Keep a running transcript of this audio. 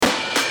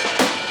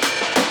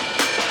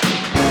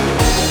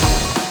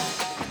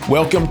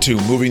Welcome to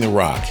Moving the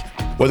Rock.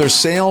 Whether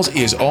sales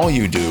is all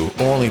you do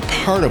or only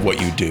part of what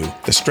you do,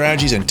 the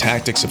strategies and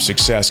tactics of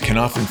success can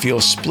often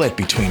feel split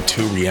between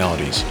two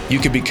realities. You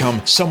can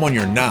become someone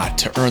you're not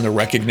to earn the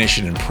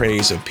recognition and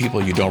praise of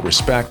people you don't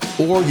respect,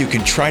 or you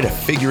can try to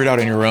figure it out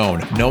on your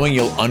own, knowing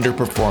you'll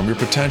underperform your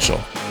potential.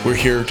 We're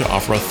here to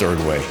offer a third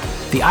way.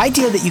 The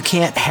idea that you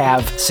can't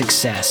have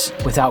success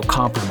without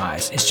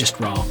compromise is just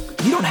wrong.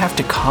 You don't have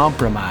to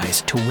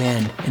compromise to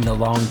win in the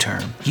long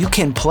term. You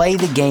can play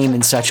the game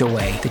in such a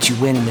way that you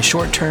win in the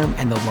short term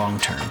and the long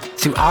term.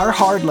 Through our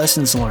hard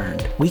lessons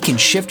learned, we can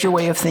shift your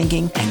way of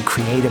thinking and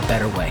create a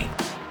better way.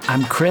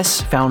 I'm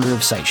Chris, founder of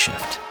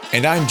SiteShift.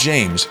 And I'm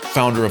James,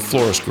 founder of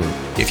Florist Group.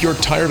 If you're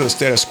tired of the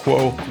status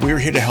quo, we're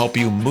here to help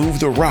you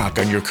move the rock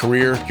on your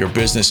career, your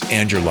business,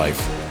 and your life.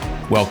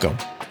 Welcome.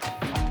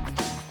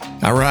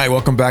 All right,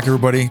 welcome back,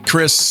 everybody.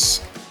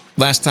 Chris,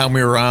 last time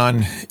we were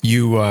on,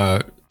 you,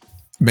 I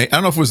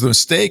don't know if it was a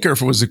mistake or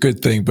if it was a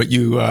good thing, but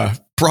you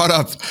brought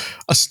up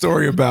a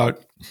story about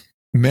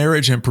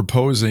marriage and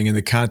proposing in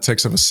the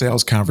context of a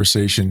sales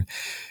conversation,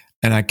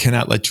 and I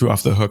cannot let you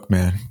off the hook,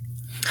 man.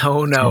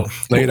 Oh, no.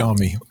 So, lay it on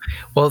me.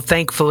 Well,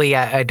 thankfully,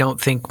 I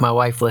don't think my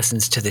wife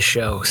listens to the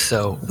show,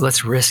 so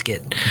let's risk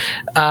it.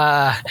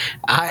 And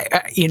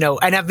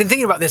I've been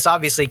thinking about this,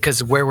 obviously,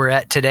 because where we're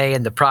at today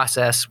in the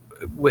process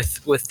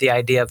with the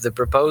idea of the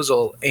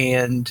proposal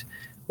and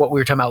what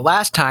we were talking about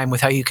last time with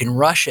how you can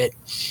rush it.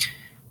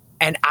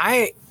 And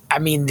I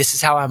mean, this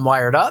is how I'm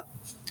wired up,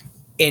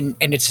 and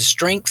it's a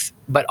strength,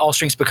 but all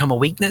strengths become a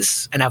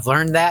weakness. And I've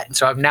learned that. And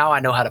so now I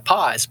know how to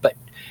pause. But,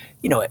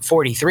 at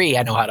 43,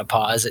 I know how to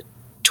pause. At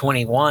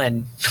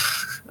 21,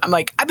 I'm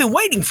like, I've been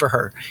waiting for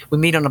her. We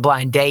meet on a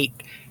blind date.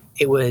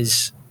 It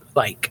was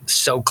like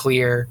so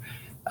clear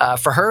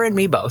for her and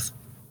me both.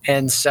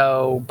 And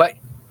so, but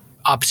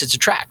opposites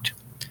attract.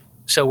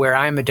 So where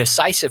I'm a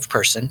decisive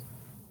person,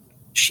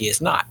 she is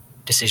not.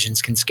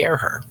 Decisions can scare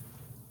her.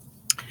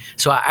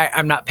 So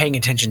I'm not paying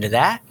attention to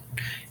that.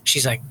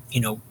 She's like,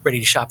 ready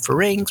to shop for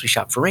rings. We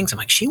shop for rings. I'm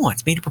like, she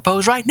wants me to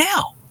propose right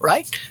now,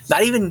 right?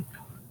 Not even,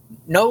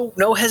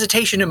 no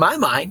hesitation in my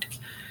mind.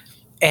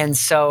 And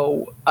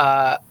so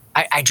I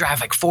drive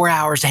like 4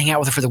 hours to hang out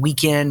with her for the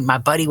weekend. My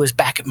buddy was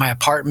back at my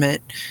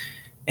apartment,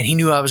 and he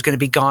knew I was going to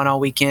be gone all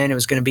weekend. It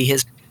was going to be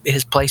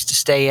his place to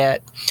stay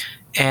at.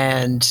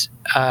 And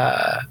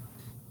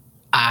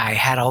I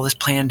had all this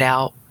planned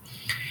out.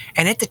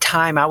 And at the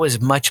time, I was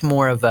much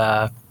more of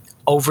a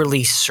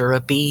overly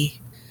syrupy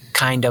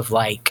kind of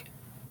like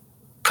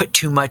put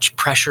too much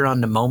pressure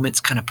on the moments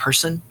kind of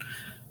person.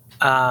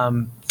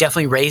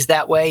 Definitely raised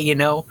that way,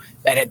 And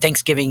at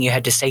Thanksgiving, you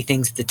had to say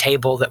things at the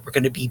table that were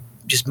going to be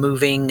just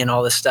moving and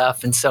all this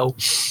stuff. And so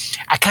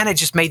I kind of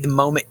just made the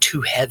moment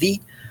too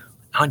heavy.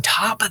 On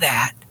top of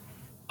that,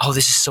 oh,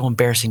 this is so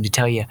embarrassing to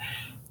tell you.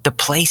 The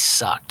place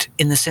sucked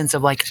in the sense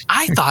of like,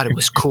 I thought it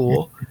was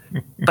cool,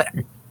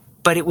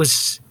 but it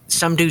was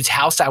some dude's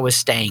house I was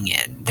staying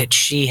in that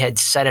she had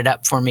set it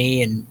up for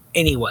me. And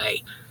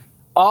anyway,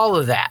 all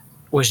of that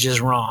was just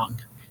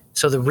wrong.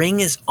 So the ring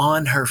is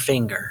on her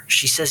finger.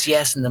 She says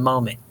yes in the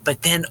moment,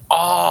 but then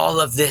all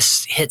of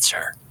this hits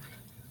her.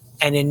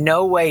 And in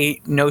no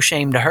way, no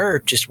shame to her,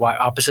 just why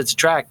opposites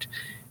attract.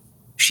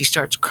 She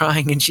starts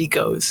crying and she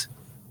goes,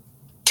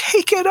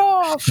 "Take it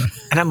off."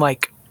 And I'm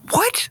like,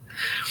 what?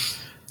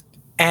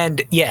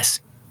 And yes,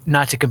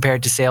 not to compare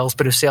it to sales,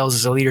 but if sales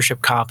is a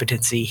leadership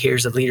competency,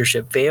 here's a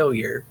leadership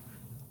failure.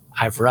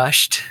 I've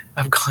rushed.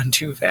 I've gone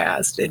too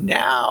fast. And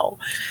now,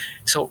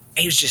 so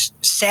it was just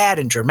sad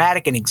and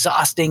dramatic and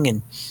exhausting.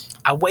 And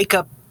I wake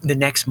up the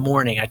next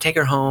morning. I take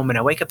her home and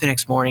I wake up the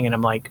next morning and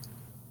I'm like,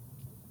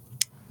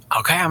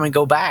 okay, I'm going to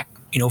go back.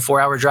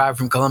 4-hour drive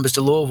from Columbus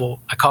to Louisville.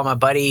 I call my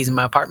buddies in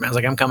my apartment. I was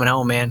like, I'm coming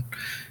home, man.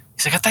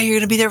 He's like, I thought you were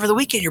going to be there for the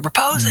weekend. You're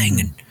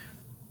proposing.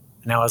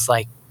 And I was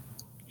like,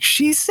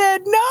 she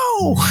said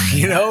no.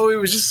 It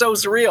was just so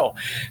surreal.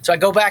 So I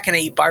go back and I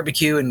eat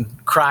barbecue and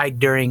cried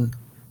during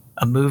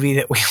a movie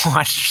that we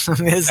watched.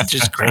 It's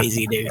just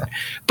crazy, dude.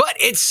 But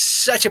it's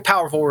such a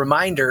powerful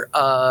reminder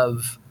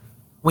of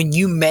when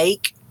you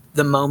make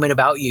the moment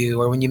about you,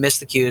 or when you miss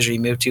the cues or you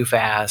move too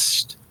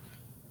fast,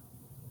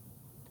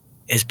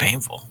 it's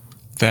painful.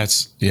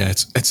 It's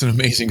an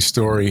amazing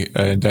story.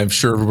 And I'm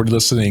sure everybody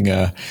listening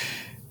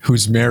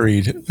who's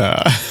married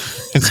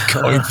is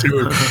going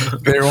through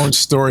their own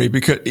story,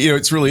 because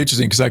it's really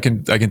interesting because I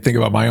can think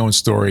about my own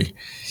story,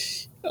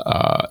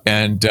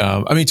 and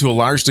to a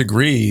large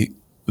degree,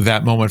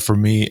 that moment for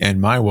me and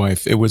my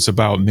wife, it was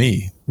about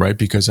me, right?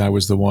 Because I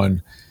was the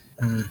one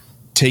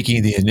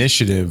taking the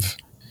initiative.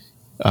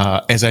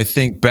 As I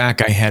think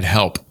back, I had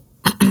help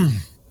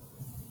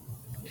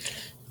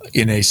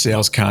in a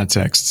sales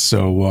context,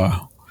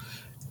 so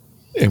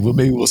and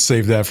maybe we'll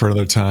save that for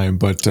another time,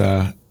 but.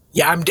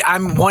 Yeah,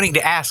 I'm wanting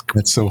to ask.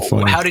 That's so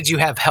funny. How did you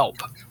have help?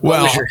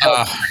 Well,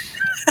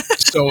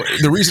 so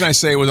the reason I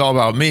say it was all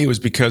about me was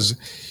because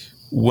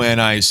when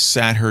I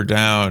sat her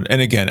down, and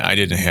again, I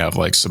didn't have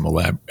like some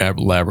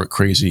elaborate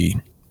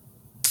crazy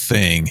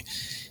thing.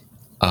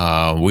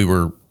 We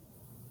were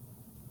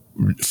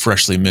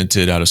freshly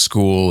minted out of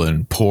school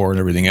and poor and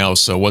everything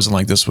else. So it wasn't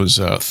like this was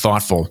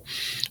thoughtful,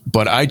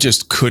 but I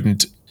just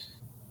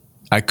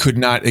I could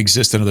not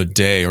exist another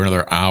day or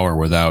another hour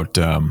without,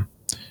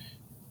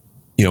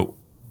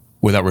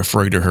 without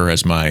referring to her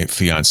as my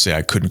fiance.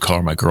 I couldn't call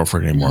her my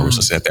girlfriend anymore. It was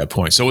just at that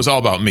point. So it was all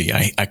about me.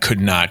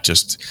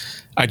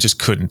 I just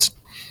couldn't.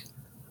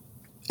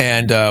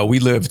 And we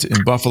lived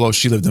in Buffalo.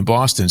 She lived in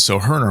Boston. So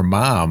her and her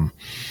mom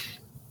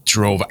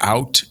drove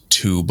out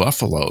to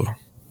Buffalo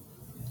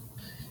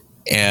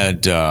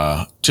and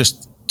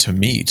just to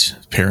meet,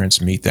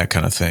 parents meet, that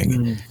kind of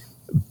thing.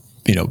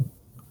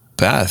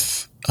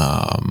 Beth,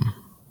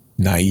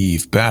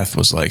 naive Beth,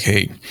 was like,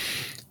 "Hey,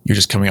 you're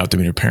just coming out to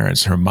meet your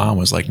parents." Her mom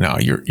was like, "No,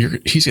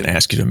 he's going to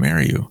ask you to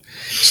marry you."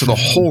 So the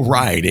whole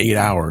ride, 8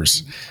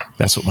 hours,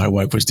 that's what my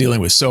wife was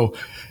dealing with. So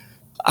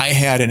I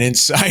had an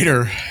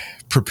insider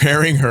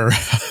preparing her.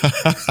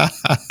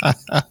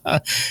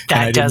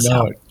 That does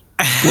help.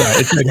 Yeah,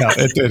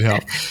 it did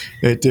help.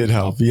 It did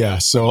help. Yeah.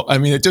 So, I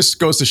mean, it just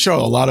goes to show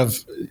a lot of,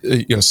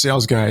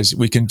 sales guys,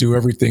 we can do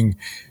everything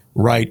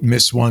right,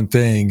 miss one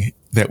thing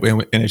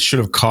and it should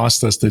have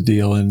cost us the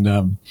deal.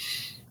 And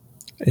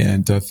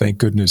thank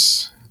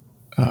goodness,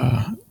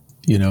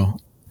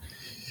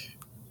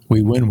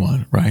 we win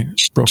one, right?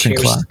 Broken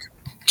clock.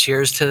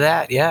 Cheers to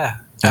that. Yeah.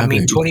 I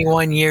mean,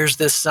 21 years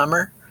this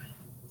summer,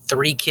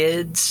 3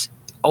 kids,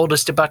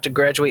 oldest about to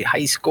graduate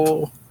high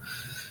school.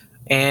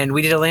 And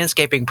we did a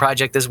landscaping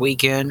project this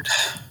weekend,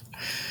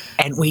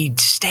 and we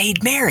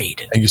stayed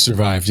married. And you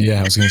survived.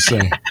 Yeah, I was going to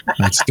say,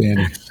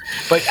 outstanding.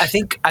 But I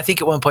think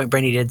at one point,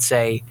 Brandy did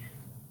say,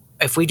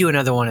 if we do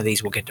another one of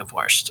these, we'll get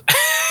divorced.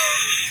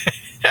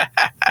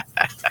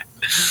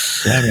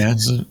 Yeah, man.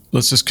 So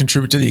let's just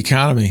contribute to the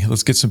economy.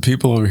 Let's get some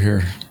people over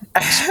here.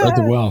 Spread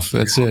the wealth.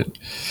 That's it.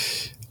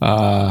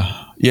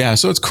 Yeah,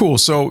 so it's cool.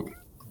 So,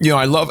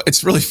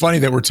 it's really funny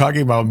that we're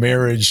talking about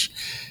marriage,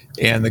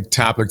 and the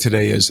topic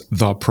today is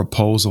the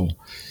proposal.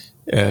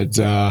 And,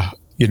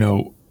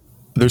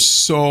 there's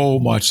so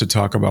much to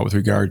talk about with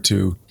regard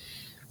to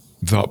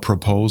the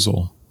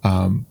proposal.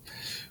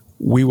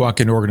 We walk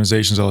into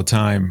organizations all the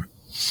time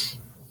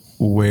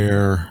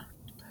where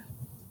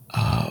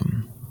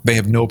they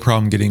have no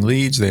problem getting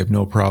leads. They have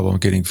no problem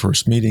getting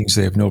first meetings.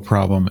 They have no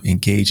problem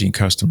engaging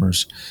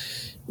customers.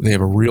 They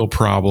have a real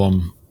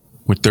problem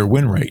with their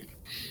win rate.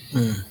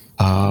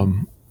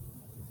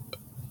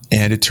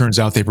 And it turns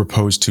out they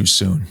proposed too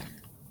soon.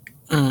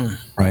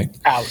 Right?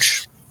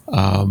 Ouch.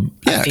 I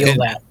feel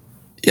that.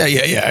 Yeah.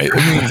 I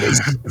mean,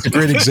 it's a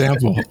great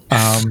example.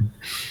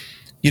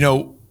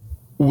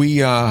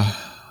 We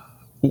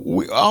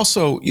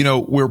also,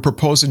 we're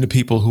proposing to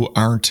people who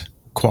aren't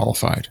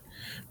qualified,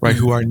 right?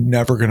 Who are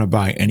never going to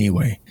buy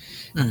anyway.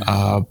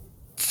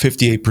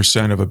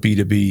 58% of a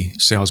B2B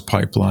sales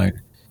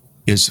pipeline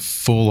is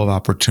full of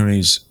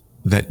opportunities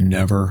that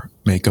never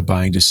make a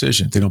buying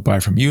decision. They don't buy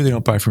from you. They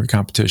don't buy from your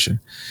competition.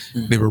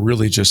 They were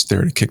really just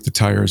there to kick the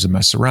tires and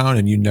mess around,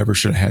 and you never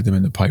should have had them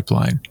in the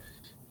pipeline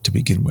to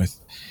begin with.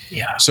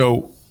 Yeah.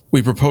 So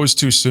we propose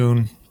too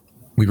soon.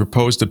 We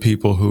propose to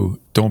people who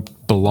don't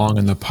belong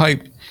in the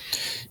pipe.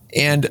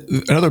 And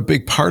another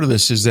big part of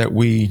this is that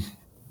we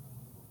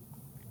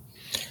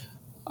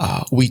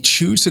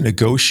choose to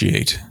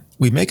negotiate.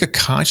 We make a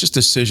conscious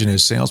decision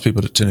as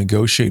salespeople to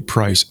negotiate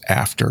price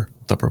after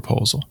the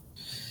proposal.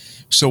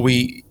 So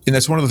and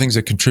that's one of the things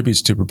that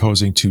contributes to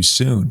proposing too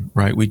soon,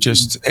 right? We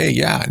just,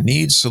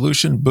 needs,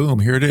 solution, boom,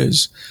 here it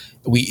is.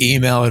 We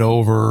email it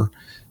over.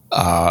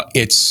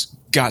 It's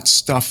got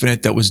stuff in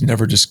it that was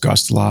never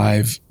discussed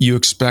live. You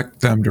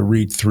expect them to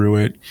read through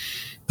it,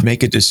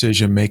 make a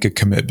decision, make a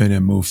commitment,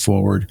 and move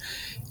forward.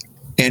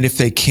 And if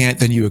they can't,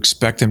 then you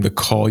expect them to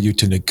call you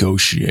to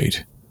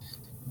negotiate,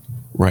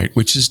 right?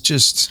 Which is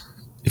just,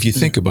 if you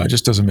think about it,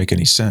 just doesn't make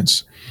any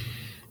sense.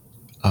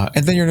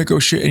 And then you're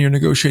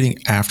negotiating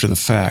after the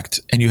fact,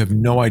 and you have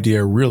no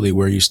idea really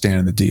where you stand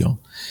in the deal.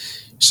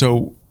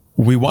 So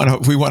we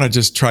want to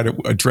just try to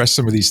address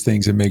some of these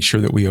things and make sure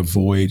that we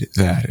avoid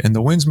that. And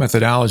the WINS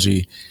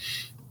methodology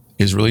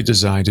is really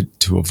designed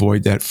to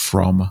avoid that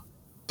from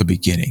the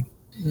beginning.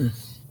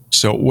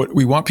 So what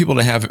we want people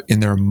to have in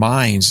their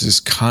minds is this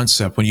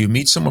concept: when you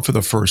meet someone for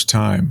the first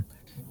time,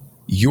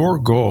 your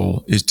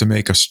goal is to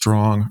make a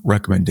strong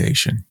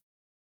recommendation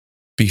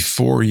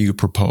before you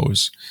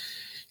propose.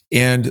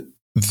 And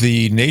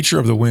the nature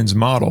of the WINS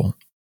model: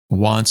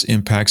 wants,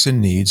 impacts, and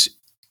needs.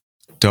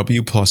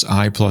 W plus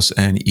I plus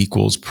N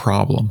equals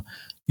problem.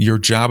 Your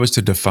job is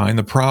to define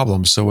the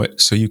problem so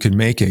you can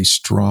make a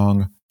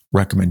strong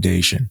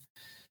recommendation.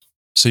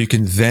 So you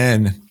can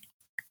then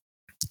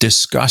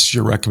discuss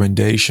your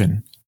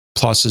recommendation,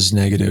 pluses,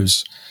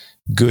 negatives,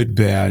 good,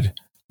 bad,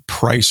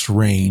 price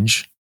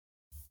range,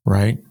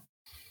 right?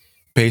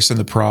 Based on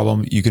the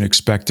problem, you can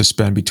expect to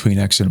spend between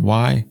X and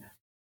Y.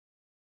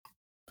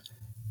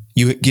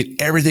 You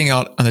get everything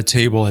out on the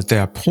table at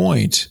that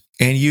point,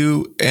 and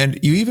you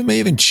may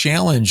even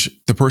challenge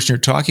the person you're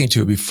talking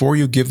to before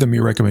you give them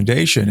your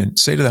recommendation and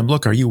say to them,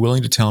 look, are you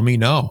willing to tell me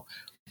no?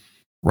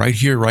 Right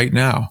here, right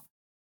now.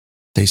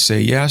 They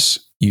say yes.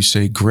 You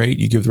say great.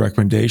 You give the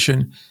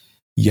recommendation,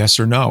 yes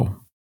or no.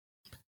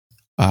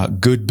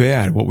 Good,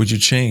 bad. What would you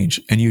change?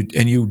 And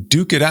you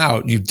duke it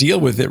out. You deal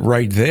with it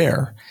right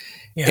there.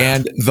 Yeah.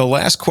 And the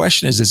last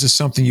question is this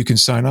something you can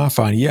sign off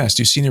on? Yes.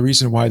 Do you see any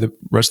reason why the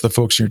rest of the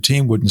folks in your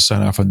team wouldn't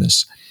sign off on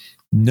this?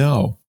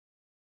 No.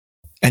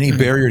 Any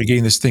barrier to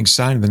getting this thing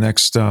signed in the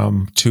next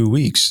 2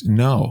 weeks?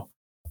 No.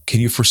 Can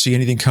you foresee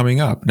anything coming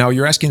up? Now,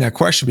 you're asking that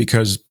question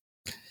because,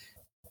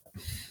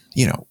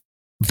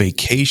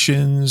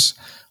 vacations,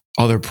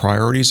 other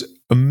priorities,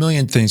 a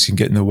million things can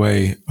get in the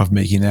way of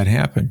making that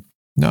happen.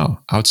 No.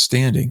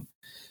 Outstanding.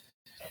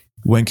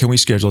 When can we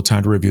schedule a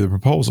time to review the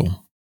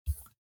proposal?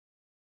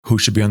 Who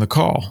should be on the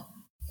call?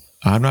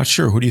 I'm not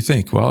sure. Who do you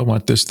think? Well, I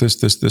want this, and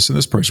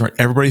this person. Right?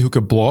 Everybody who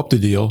could blow up the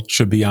deal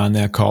should be on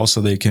that call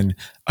so they can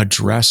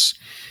address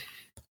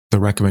the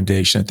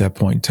recommendation at that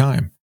point in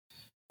time.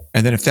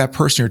 And then if that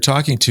person you're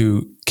talking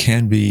to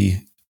can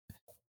be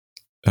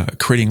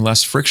creating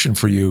less friction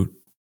for you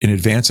in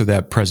advance of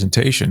that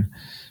presentation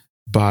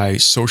by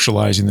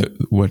socializing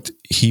what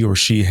he or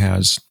she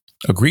has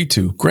agreed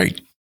to,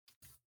 great.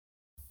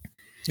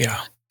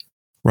 Yeah.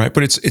 Right.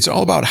 But it's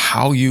all about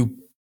how you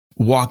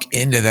walk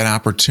into that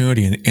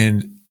opportunity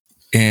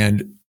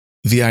and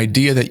the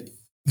idea that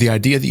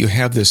you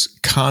have this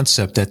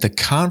concept that the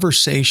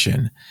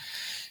conversation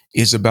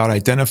is about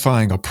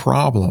identifying a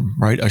problem,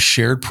 right? A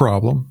shared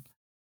problem,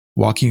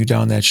 walking you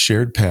down that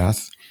shared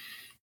path.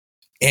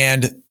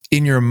 And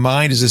in your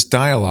mind is this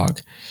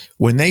dialogue.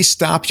 When they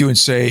stop you and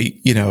say,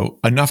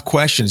 enough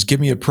questions, give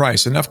me a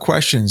price, enough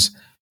questions,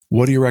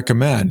 what do you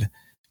recommend?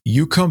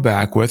 You come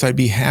back with, I'd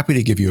be happy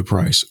to give you a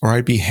price, or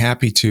I'd be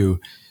happy to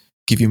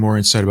give you more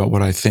insight about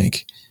what I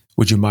think.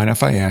 Would you mind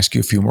if I ask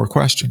you a few more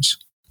questions?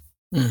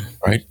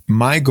 Right?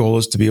 My goal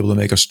is to be able to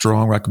make a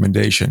strong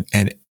recommendation,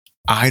 and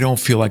I don't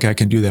feel like I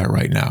can do that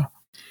right now.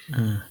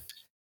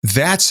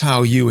 That's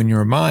how you in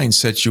your mind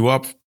set you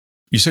up.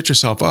 You set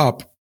yourself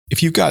up.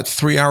 If you've got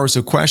 3 hours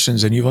of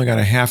questions and you've only got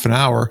a half an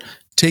hour,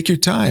 take your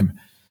time.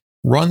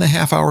 Run the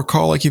half-hour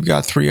call like you've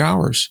got 3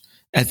 hours.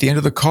 At the end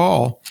of the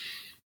call,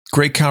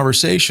 great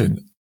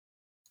conversation.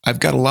 I've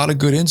got a lot of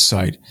good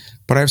insight,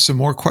 but I have some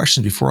more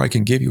questions before I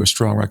can give you a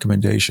strong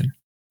recommendation.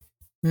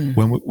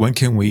 When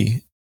can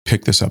we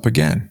pick this up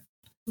again?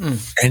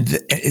 And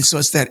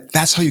so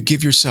that's how you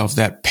give yourself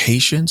that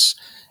patience.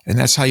 And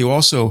that's how you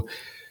also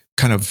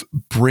kind of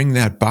bring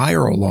that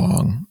buyer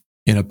along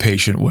in a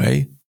patient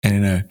way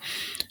and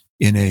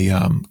in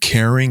a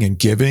caring and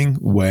giving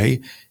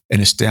way,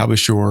 and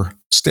establish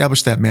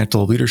that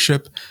mantle of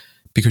leadership,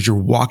 because you're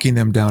walking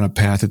them down a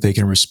path that they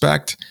can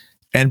respect.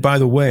 And by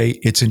the way,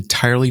 it's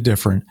entirely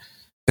different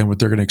than what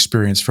they're going to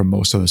experience from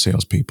most other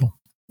salespeople.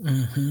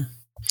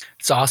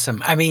 It's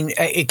awesome. I mean,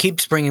 it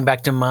keeps bringing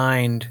back to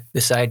mind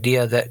this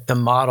idea that the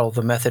model,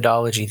 the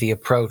methodology, the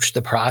approach,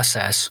 the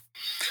process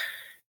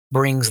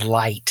brings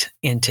light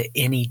into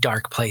any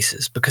dark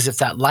places. Because if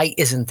that light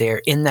isn't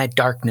there, in that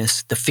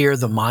darkness, the fear of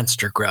the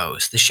monster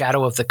grows, the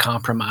shadow of the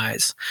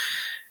compromise.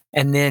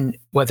 And then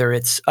whether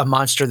it's a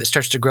monster that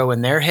starts to grow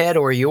in their head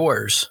or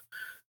yours,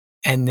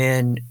 and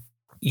then,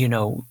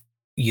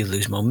 you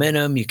lose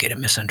momentum, you get a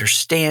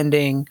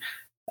misunderstanding,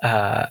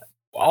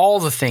 all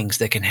the things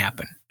that can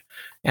happen.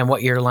 And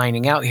what you're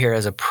lining out here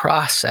as a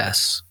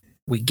process,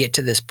 we get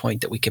to this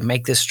point that we can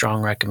make this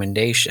strong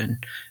recommendation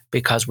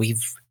because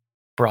we've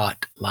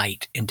brought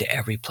light into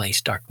every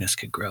place darkness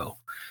could grow.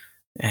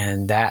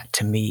 And that,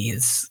 to me,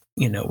 is,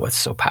 what's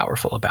so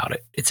powerful about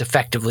it. It's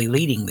effectively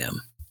leading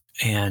them,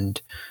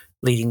 and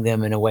leading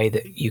them in a way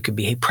that you could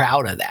be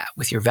proud of that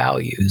with your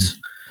values.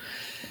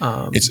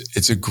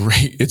 It's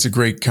a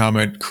great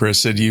comment,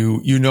 Chris. And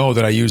you know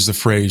that I use the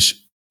phrase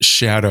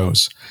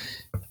shadows.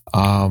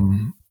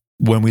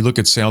 When we look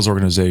at sales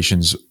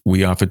organizations,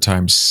 we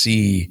oftentimes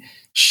see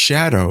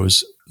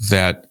shadows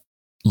that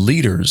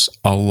leaders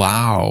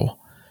allow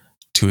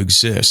to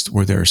exist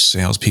where their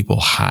salespeople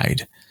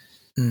hide,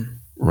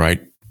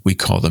 right? We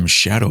call them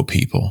shadow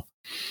people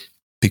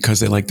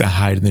because they like to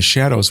hide in the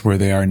shadows where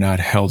they are not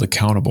held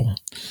accountable.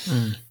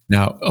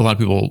 Now, a lot of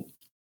people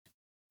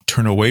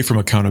turn away from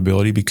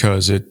accountability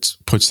because it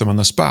puts them on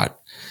the spot.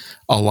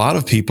 A lot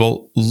of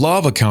people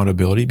love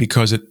accountability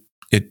because it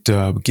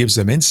gives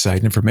them insight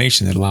and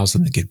information that allows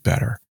them to get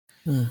better.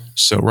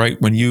 So, right,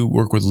 when you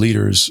work with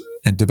leaders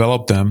and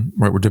develop them,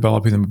 right, we're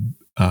developing them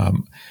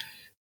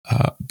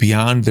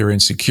beyond their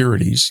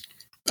insecurities,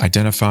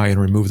 identify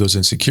and remove those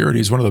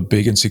insecurities. One of the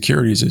big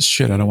insecurities is,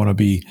 I don't want to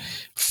be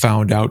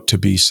found out to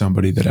be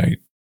somebody that I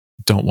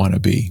don't want to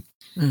be.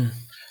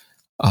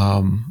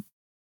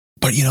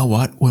 But you know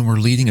what? When we're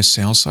leading a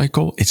sales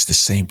cycle, it's the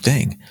same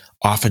thing.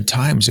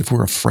 Oftentimes, if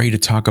we're afraid to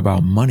talk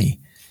about money,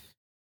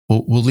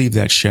 we'll leave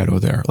that shadow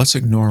there. Let's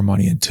ignore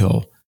money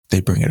until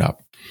they bring it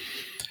up.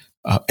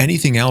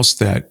 Anything else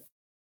that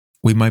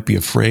we might be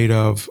afraid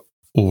of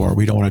or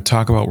we don't want to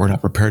talk about, we're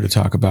not prepared to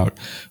talk about,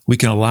 we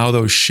can allow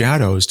those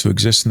shadows to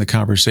exist in the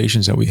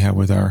conversations that we have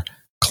with our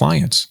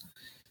clients.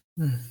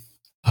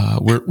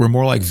 We're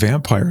more like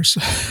vampires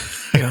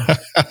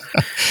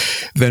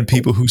than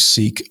people who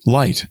seek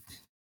light.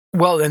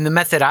 Well, and the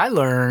method I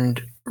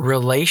learned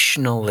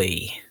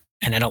relationally,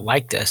 and I don't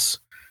like this,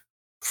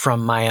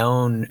 from my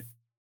own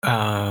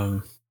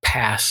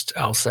past,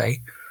 I'll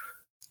say,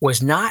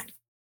 was not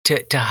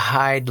to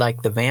hide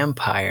like the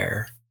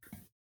vampire,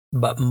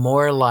 but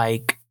more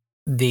like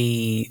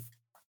the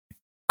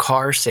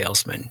car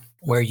salesman,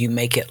 where you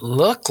make it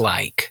look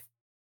like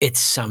it's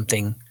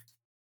something,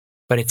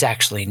 but it's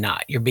actually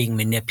not. You're being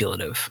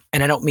manipulative.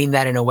 And I don't mean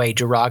that in a way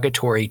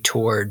derogatory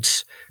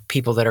towards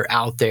people that are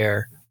out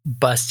there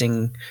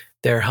busting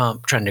their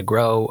hump trying to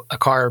grow a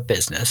car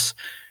business.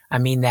 I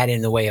mean that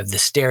in the way of the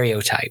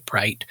stereotype,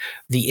 right?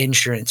 The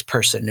insurance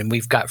person, and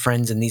we've got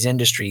friends in these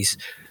industries,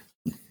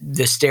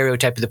 the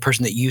stereotype of the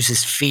person that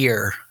uses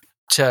fear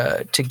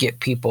to get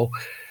people.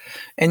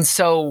 And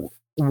so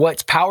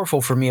what's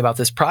powerful for me about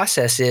this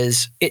process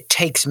is it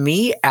takes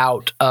me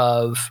out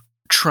of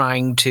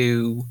trying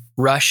to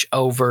rush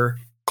over,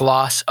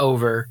 gloss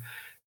over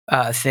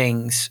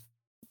things,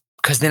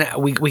 because then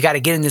we got to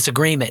get in this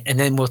agreement and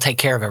then we'll take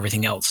care of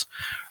everything else,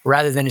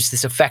 rather than it's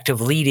this effective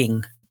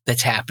leading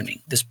that's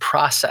happening, this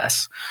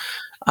process.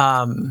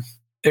 And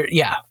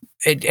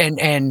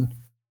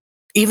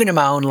even in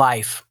my own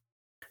life,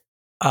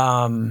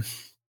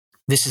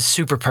 this is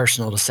super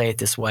personal to say it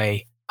this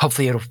way.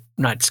 Hopefully it'll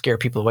not scare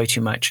people away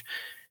too much.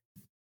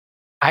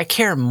 I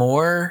care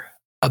more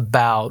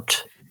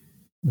about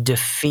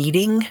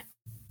defeating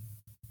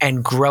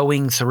and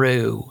growing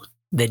through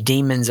the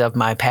demons of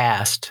my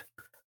past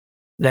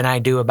than I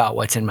do about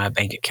what's in my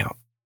bank account.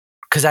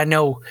 Because I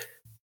know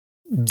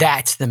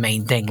that's the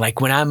main thing. Like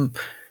when I'm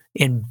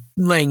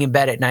laying in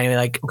bed at night, I'm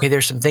like, okay,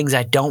 there's some things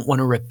I don't want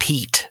to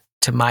repeat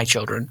to my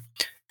children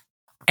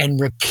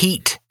and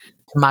repeat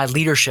my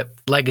leadership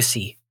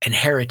legacy and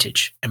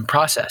heritage and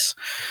process.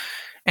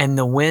 And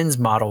the WINS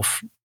model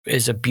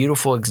is a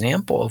beautiful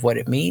example of what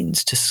it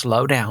means to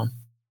slow down,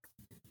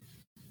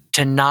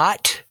 to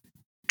not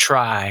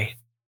try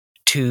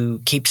to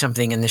keep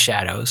something in the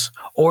shadows,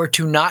 or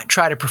to not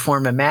try to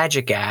perform a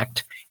magic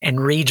act and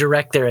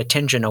redirect their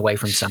attention away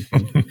from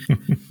something,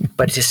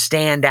 but to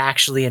stand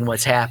actually in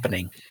what's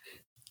happening,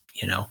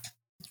 you know?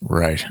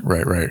 Right.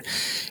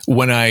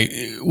 When I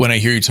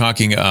hear you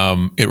talking,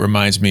 it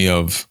reminds me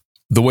of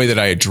the way that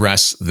I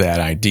address that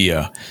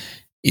idea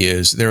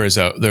is there's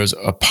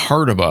a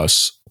part of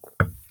us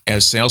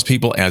as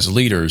salespeople, as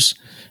leaders,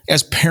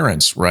 as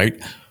parents, right?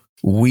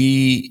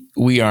 We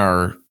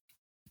are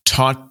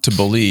taught to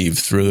believe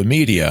through the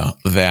media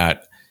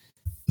that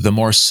the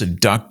more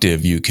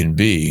seductive you can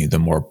be, the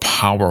more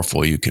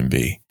powerful you can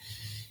be.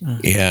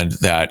 Mm-hmm. And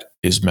that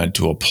is meant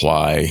to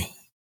apply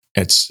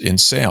in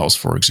sales,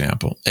 for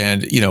example.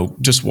 And,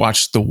 just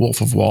watch The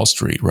Wolf of Wall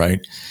Street, right?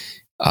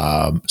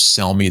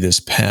 Sell me this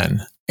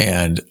pen.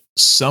 And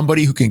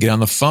somebody who can get on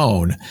the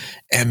phone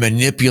and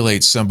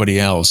manipulate somebody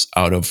else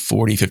out of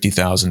 $40,000,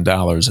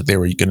 $50,000 that they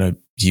were going to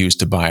use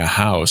to buy a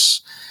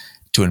house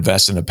to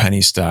invest in a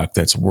penny stock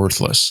that's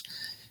worthless.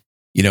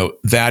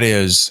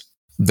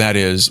 That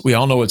is, we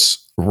all know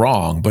it's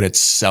wrong, but it's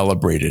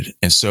celebrated.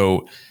 And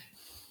so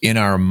in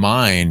our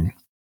mind,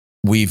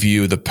 we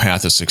view the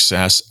path of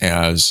success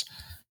as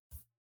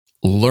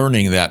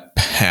learning that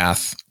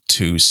path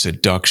to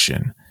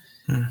seduction.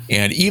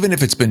 And even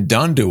if it's been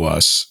done to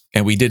us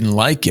and we didn't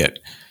like it,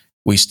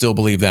 we still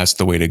believe that's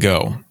the way to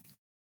go.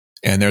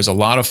 And there's a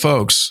lot of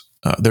folks,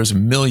 there's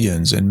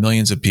millions and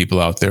millions of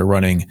people out there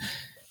running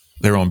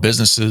their own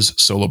businesses,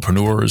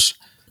 solopreneurs,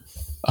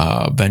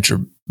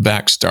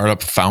 venture-backed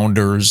startup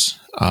founders,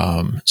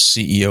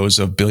 CEOs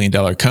of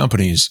billion-dollar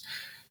companies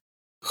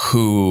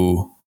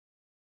who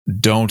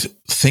don't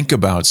think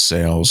about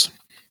sales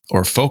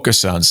or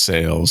focus on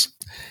sales,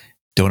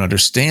 don't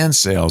understand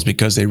sales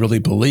because they really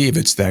believe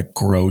it's that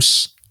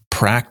gross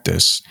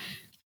practice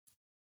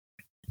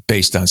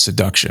based on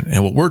seduction.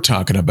 And what we're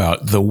talking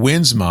about, the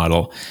WINS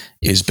model,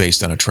 is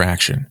based on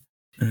attraction.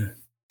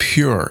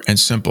 Pure and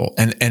simple.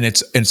 And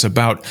it's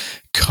about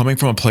coming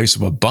from a place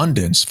of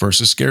abundance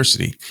versus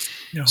scarcity.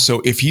 Yeah.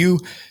 So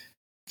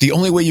the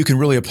only way you can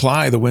really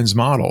apply the WINS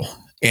model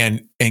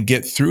and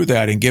get through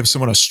that and give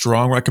someone a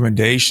strong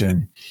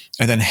recommendation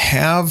and then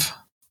have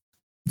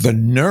the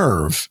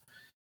nerve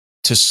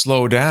to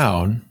slow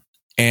down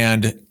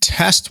and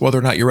test whether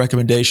or not your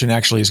recommendation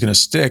actually is going to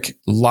stick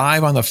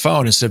live on the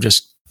phone instead of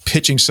just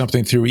pitching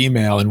something through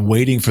email and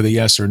waiting for the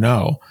yes or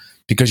no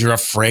because you're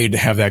afraid to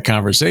have that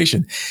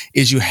conversation,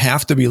 is you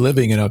have to be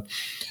living in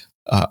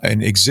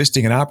and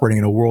existing and operating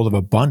in a world of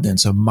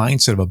abundance, a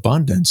mindset of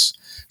abundance,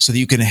 so that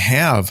you can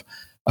have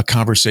a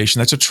conversation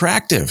that's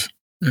attractive.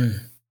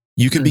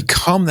 You can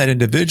become that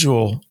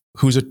individual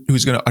who's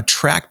going to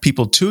attract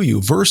people to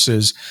you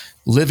versus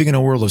living in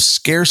a world of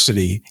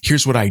scarcity.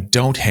 Here's what I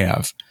don't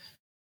have,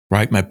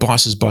 right? My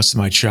boss is busting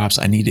my chops.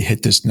 I need to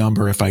hit this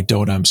number. If I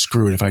don't, I'm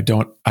screwed. If I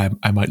don't,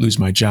 I might lose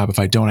my job. If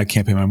I don't, I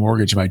can't pay my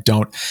mortgage. If I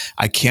don't,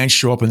 I can't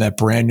show up in that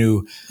brand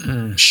new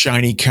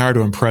shiny car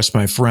to impress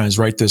my friends,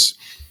 right? This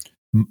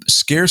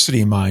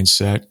scarcity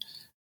mindset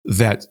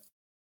that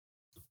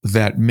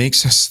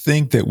makes us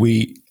think that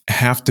we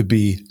have to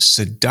be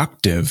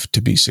seductive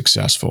to be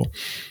successful.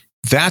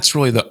 That's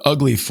really the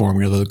ugly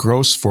formula, the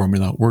gross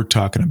formula we're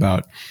talking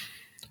about,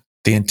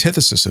 the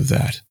antithesis of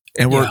that.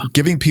 And we're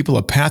giving people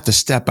a path to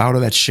step out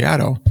of that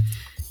shadow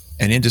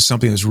and into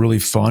something that's really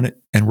fun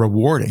and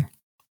rewarding.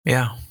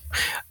 Yeah.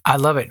 I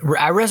love it.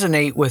 I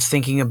resonate with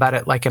thinking about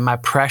it like, am I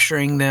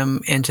pressuring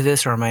them into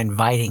this or am I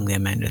inviting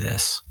them into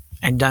this?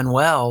 And done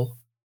well,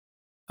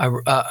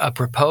 a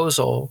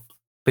proposal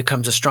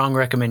becomes a strong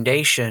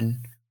recommendation.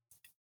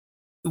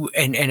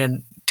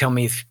 And tell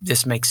me if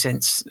this makes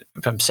sense,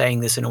 if I'm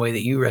saying this in a way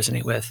that you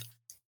resonate with.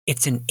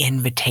 It's an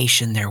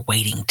invitation they're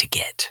waiting to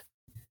get.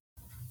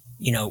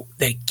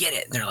 They get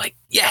it and they're like,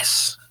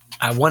 yes,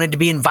 I wanted to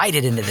be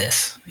invited into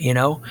this.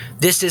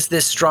 This is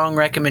this strong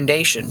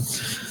recommendation.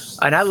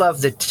 And I love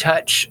the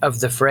touch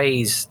of the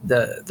phrase,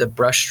 the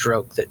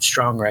brushstroke that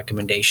strong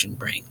recommendation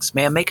brings.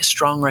 May I make a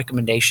strong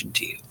recommendation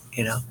to you?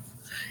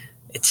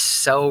 It's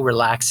so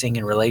relaxing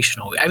and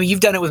relational. I mean, you've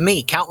done it with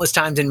me countless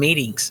times in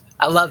meetings.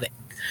 I love it.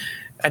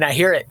 And I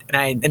hear it and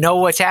I know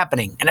what's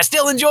happening and I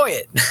still enjoy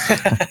it.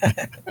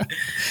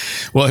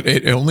 Well,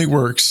 it only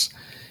works,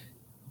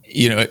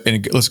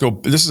 and let's go,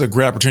 this is a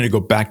great opportunity to go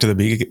back to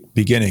the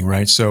beginning,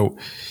 right? So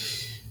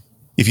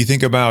if you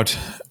think about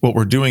what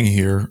we're doing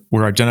here,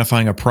 we're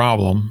identifying a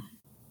problem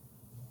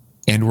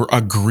and we're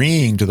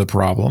agreeing to the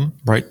problem,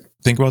 right?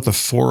 Think about the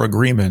 4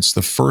 agreements.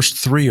 The first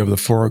 3 of the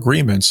 4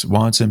 agreements: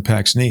 wants,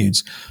 impacts,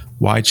 needs.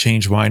 Why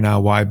change? Why now?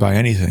 Why buy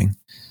anything?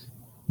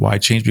 Why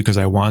change? Because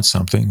I want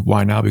something.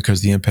 Why now?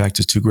 Because the impact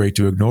is too great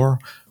to ignore.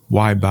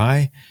 Why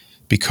buy?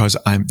 Because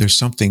there's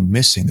something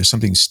missing. There's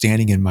something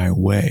standing in my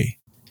way.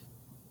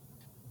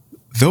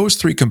 Those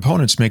 3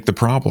 components make the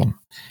problem.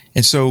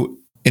 And so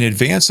in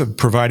advance of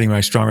providing my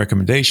strong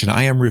recommendation,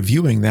 I am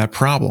reviewing that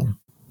problem.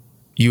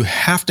 You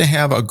have to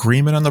have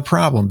agreement on the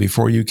problem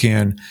before you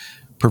can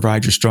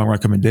provide your strong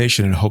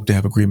recommendation and hope to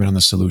have agreement on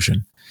the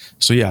solution.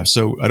 So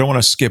I don't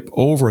want to skip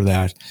over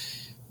that.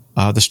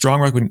 The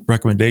strong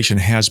recommendation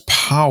has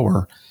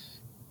power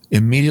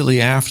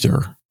immediately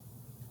after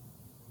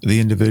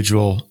the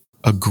individual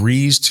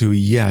agrees to,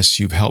 yes,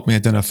 you've helped me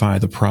identify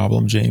the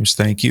problem, James,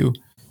 thank you.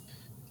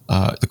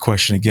 The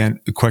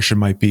question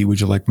might be,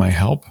 would you like my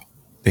help?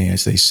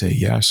 As they say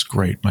yes,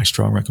 great. My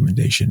strong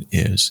recommendation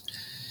is.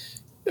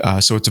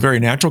 So it's a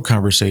very natural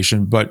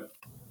conversation. But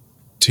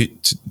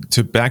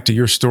to back to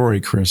your story,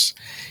 Chris,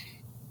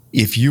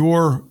 if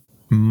you're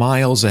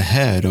miles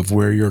ahead of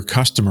where your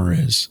customer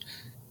is,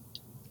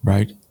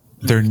 right,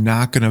 they're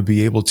not going to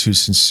be able to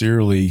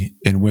sincerely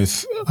and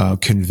with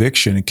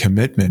conviction and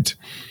commitment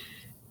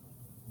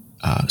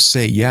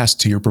say yes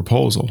to your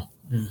proposal.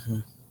 Mm-hmm.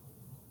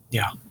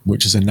 Yeah.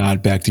 Which is a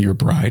nod back to your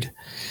bride.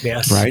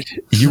 Yes. Right?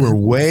 You were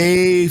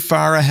way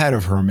far ahead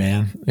of her,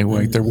 man.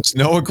 There was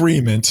no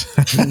agreement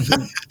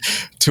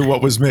to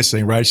what was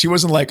missing, right? She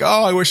wasn't like,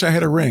 oh, I wish I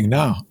had a ring.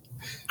 No.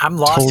 I'm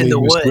lost totally in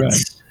the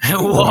woods,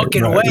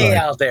 walking away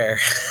out there.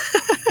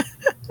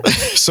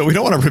 So we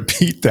don't want to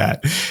repeat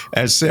that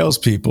as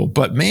salespeople.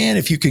 But man,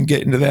 if you can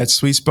get into that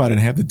sweet spot and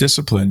have the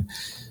discipline,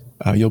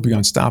 you'll be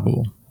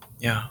unstoppable.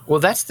 Yeah. Well,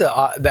 that's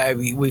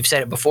we've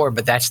said it before,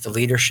 but that's the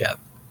leadership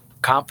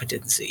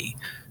competency.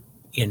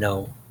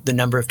 The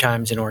number of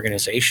times in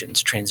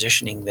organizations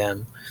transitioning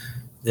them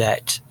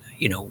that,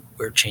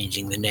 we're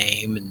changing the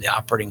name and the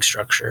operating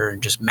structure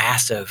and just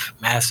massive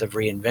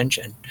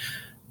reinvention.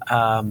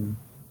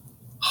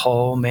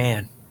 Oh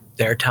man,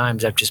 there are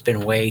times I've just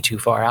been way too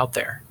far out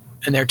there.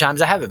 And there are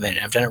times I haven't been.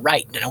 I've done it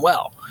right and done it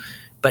well.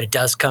 But it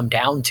does come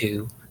down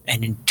to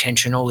an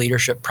intentional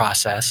leadership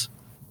process.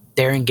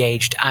 They're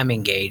engaged, I'm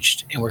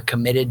engaged, and we're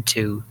committed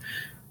to,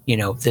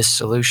 this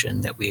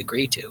solution that we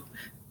agree to.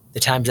 The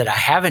times that I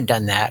haven't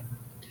done that,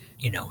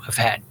 I've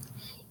had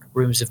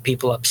rooms of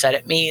people upset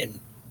at me and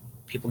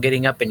people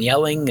getting up and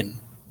yelling and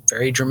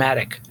very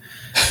dramatic,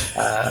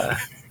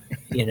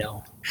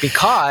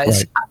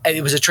 because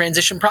it was a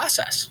transition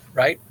process,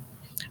 right?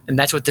 And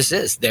that's what this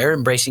is. They're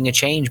embracing a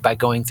change by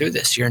going through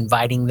this. You're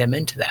inviting them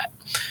into that.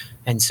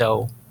 And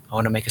so I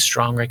want to make a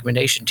strong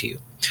recommendation to you.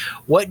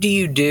 What do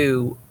you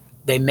do?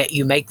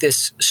 You make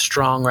this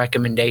strong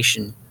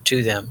recommendation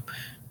to them.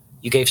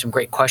 You gave some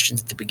great questions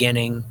at the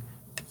beginning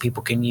that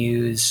people can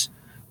use.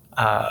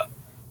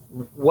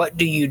 What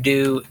do you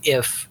do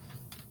if,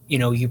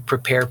 you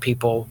prepare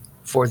people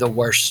for the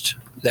worst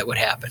that would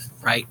happen,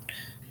 right?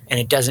 And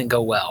it doesn't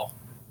go well.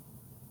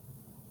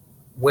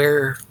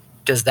 Where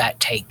does that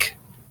take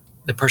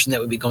the person that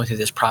would be going through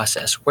this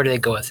process? Where do they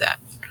go with that?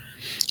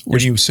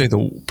 When you say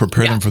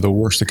prepare them for the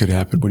worst that could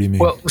happen, what do you mean?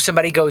 Well,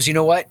 somebody goes, you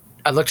know what?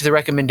 I looked at the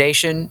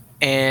recommendation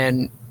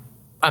and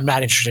I'm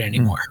not interested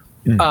anymore.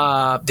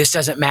 This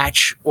doesn't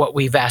match what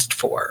we've asked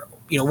for.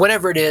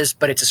 Whatever it is,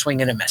 but it's a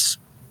swing and a miss.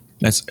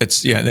 And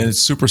it's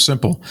super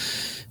simple.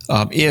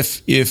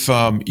 If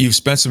you've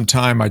spent some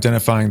time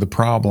identifying the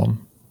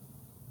problem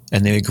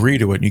and they agree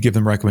to it and you give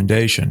them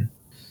recommendation,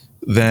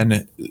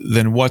 then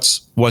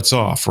what's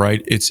off,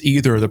 right? It's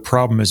either the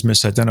problem is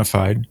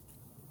misidentified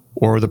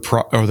or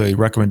the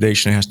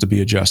recommendation has to be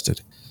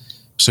adjusted.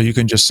 So you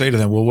can just say to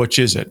them, well, which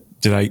is it?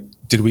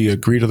 Did we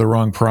agree to the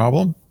wrong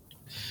problem?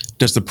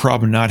 Does the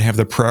problem not have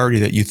the priority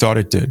that you thought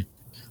it did?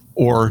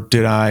 or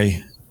did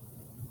I?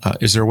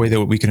 Is there a way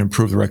that we can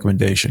improve the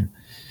recommendation?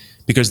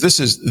 Because this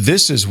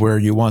is where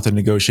you want the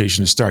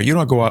negotiation to start. You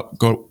don't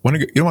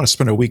you don't want to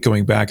spend a week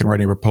going back and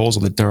writing a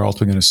proposal that they're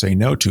ultimately going to say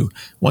no to.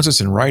 Once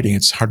it's in writing,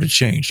 it's hard to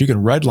change. You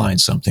can redline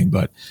something,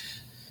 but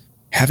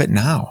have it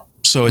now.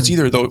 So it's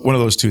either one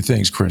of those two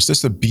things, Chris.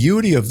 That's the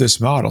beauty of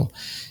this model,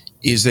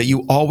 is that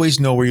you always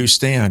know where you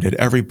stand at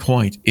every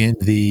point in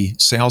the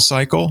sales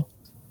cycle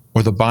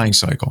or the buying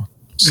cycle,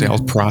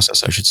 sales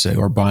process, I should say,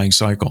 or buying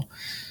cycle.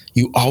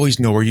 You always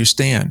know where you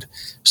stand.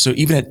 So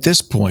even at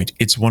this point,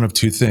 it's one of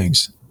two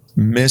things: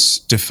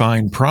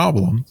 misdefined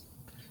problem,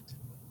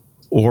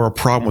 or a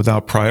problem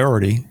without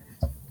priority,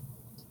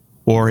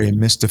 or a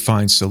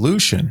misdefined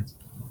solution.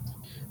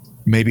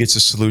 Maybe it's a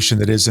solution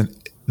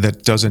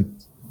that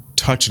doesn't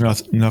touch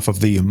enough of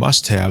the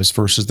must-haves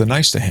versus the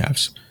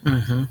nice-to-haves.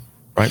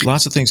 Right?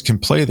 Lots of things can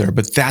play there,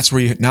 but that's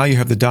where now you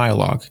have the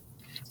dialogue.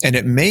 And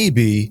it may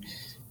be,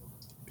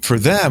 for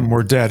them,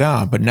 we're dead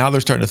on, but now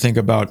they're starting to think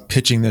about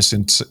pitching this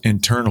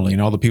internally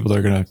and all the people that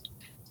are going to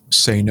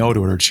say no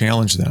to it or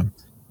challenge them.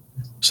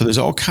 So there's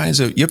all kinds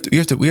of, we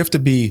have to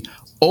be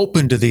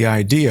open to the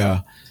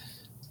idea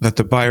that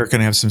the buyer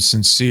can have some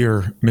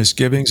sincere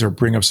misgivings or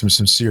bring up some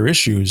sincere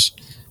issues,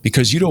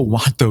 because you don't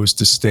want those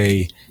to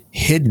stay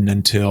hidden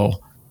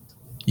until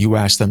you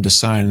ask them to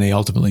sign and they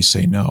ultimately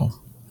say no.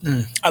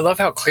 I love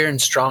how clear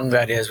and strong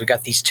that is. We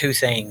got these two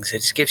things. It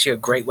just gives you a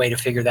great way to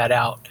figure that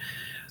out.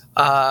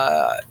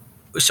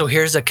 So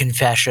here's a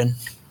confession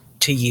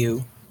to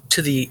you,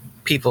 to the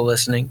people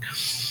listening.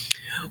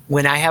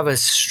 When I have a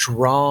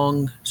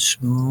strong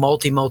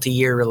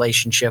multi-year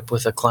relationship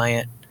with a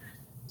client,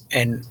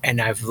 and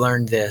I've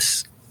learned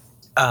this,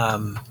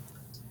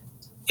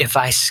 if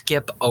I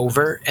skip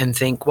over and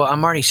think, well,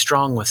 I'm already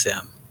strong with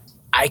them,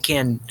 I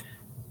can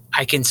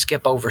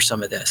skip over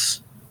some of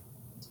this.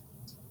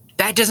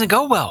 That doesn't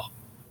go well,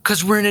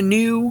 because we're in a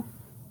new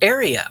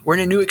area. We're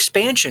in a new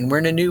expansion.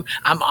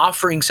 I'm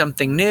offering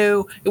something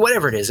new,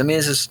 whatever it is. I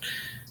mean,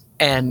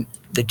 and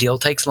the deal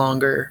takes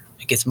longer.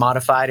 It gets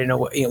modified in a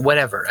way,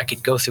 whatever. I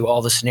could go through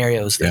all the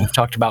scenarios that we've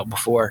talked about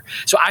before.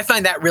 So I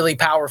find that really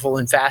powerful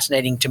and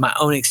fascinating to my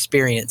own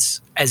experience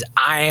as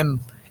I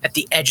am at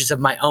the edges of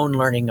my own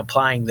learning,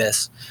 applying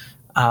this.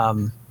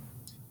 You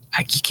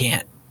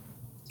can't.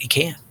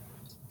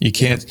 You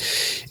can't.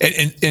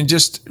 And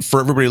just for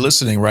everybody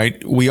listening,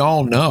 right? We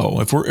all know,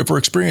 if we're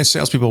experienced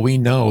salespeople, we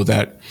know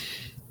that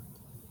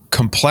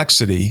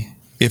complexity,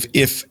 if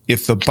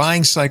the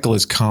buying cycle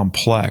is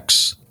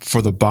complex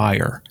for the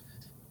buyer,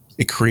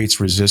 it creates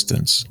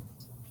resistance.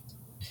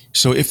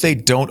 So if they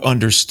don't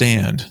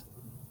understand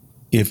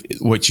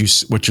what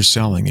you're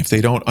selling, if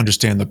they don't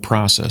understand the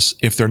process,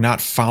 if they're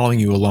not following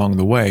you along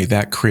the way,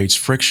 that creates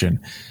friction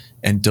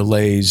and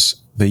delays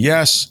the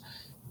yes,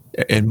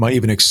 and might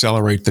even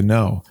accelerate the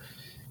no.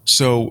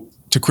 So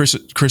to Chris,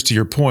 to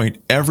your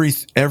point,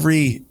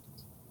 every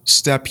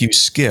step you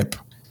skip,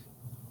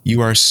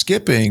 you are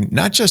skipping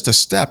not just a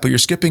step, but you're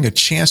skipping a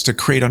chance to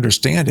create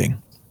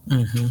understanding.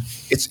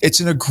 It's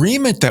an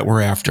agreement that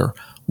we're after.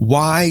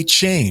 Why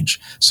change?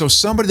 So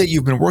somebody that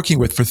you've been working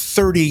with for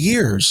 30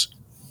 years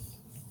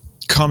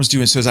comes to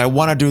you and says, I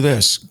want to do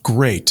this.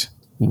 Great.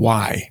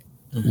 Why?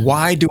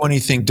 Why do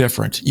anything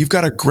different? You've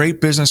got a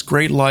great business,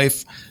 great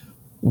life.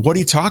 What are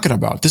you talking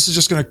about? This is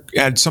just going to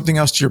add something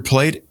else to your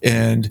plate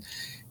and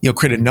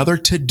create another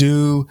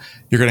to-do.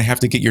 You're going to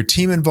have to get your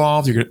team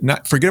involved. You're going to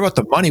not forget about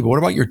the money, but what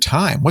about your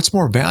time? What's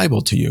more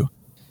valuable to you?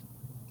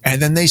 And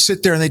then they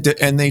sit there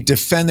and they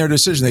defend their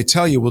decision. They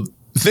tell you, well,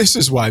 this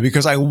is why,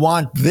 because I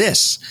want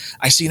this.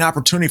 I see an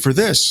opportunity for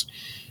this,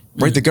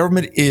 right? The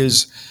government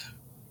is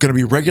going to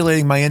be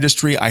regulating my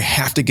industry. I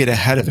have to get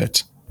ahead of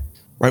it,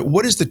 right?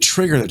 What is the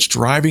trigger that's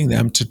driving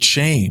them to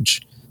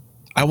change?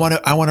 I want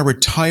to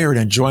retire and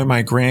enjoy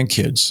my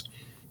grandkids.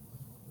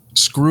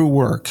 Screw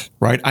work,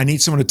 right? I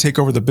need someone to take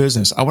over the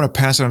business. I want to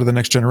pass it on to the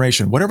next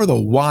generation. Whatever the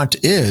want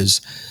is,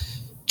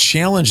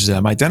 challenge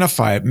them,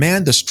 identify it.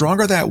 Man, the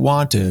stronger that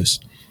want is,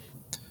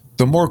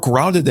 the more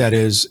grounded that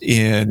is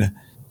in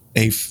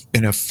a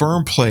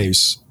firm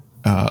place,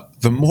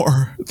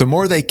 the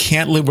more they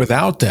can't live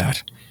without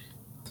that,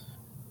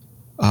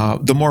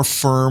 the more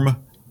firm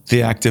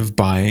the active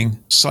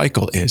buying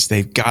cycle is.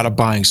 They've got a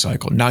buying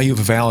cycle. Now you've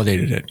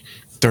validated it.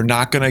 They're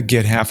not going to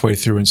get halfway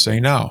through and say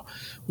no.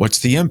 What's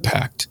the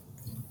impact?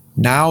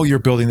 Now you're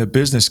building the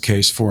business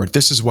case for it.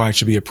 This is why it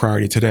should be a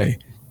priority today.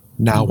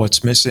 Now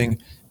what's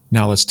missing?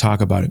 Now let's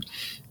talk about it.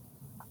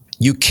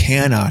 You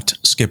cannot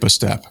skip a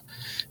step,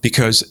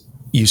 because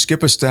you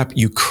skip a step,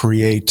 you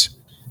create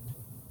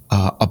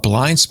a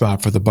blind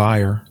spot for the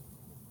buyer.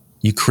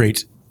 You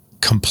create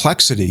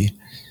complexity.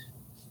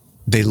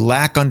 They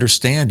lack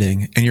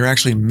understanding, and you're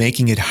actually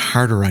making it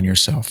harder on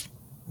yourself.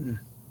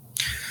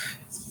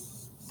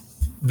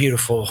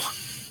 Beautiful.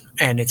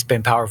 And it's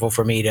been powerful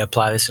for me to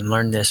apply this and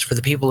learn this. For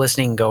the people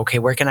listening, go, okay,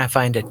 where can I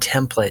find a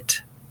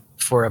template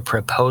for a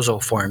proposal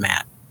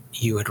format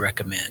you would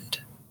recommend?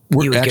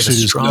 we're you would actually give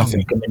a just strong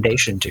nothing.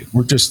 recommendation to.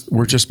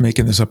 We're just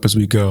making this up as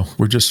we go.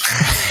 We're just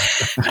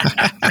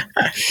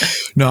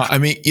no. I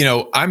mean,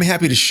 I'm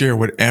happy to share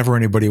whatever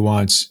anybody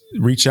wants.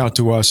 Reach out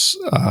to us.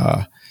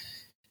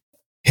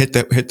 Hit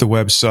the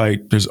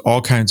website. There's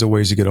all kinds of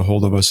ways to get a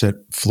hold of us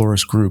at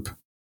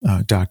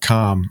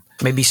florissgroup.com.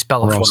 Maybe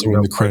spell it We're for also me.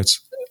 in the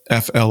credits.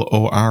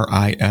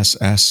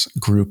 FLORISS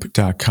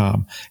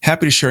group.com.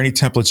 Happy to share any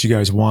templates you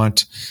guys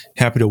want.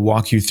 Happy to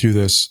walk you through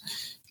this.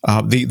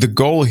 The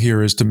goal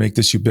here is to make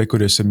this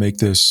ubiquitous and make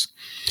this,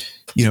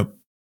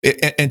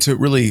 and to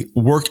really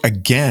work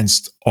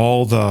against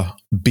all the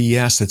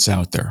BS that's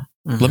out there.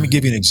 Mm-hmm. Let me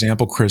give you an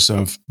example, Chris,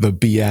 of the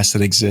BS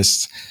that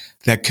exists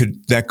that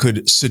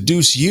could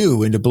seduce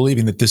you into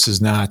believing that this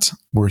is not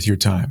worth your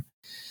time.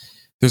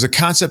 There's a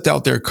concept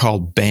out there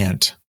called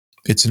BANT.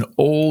 It's an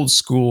old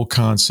school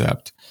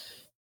concept,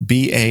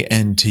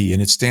 BANT,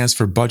 and it stands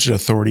for Budget,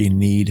 Authority,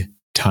 Need,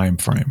 Time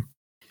Frame.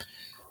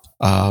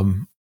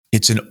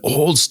 It's an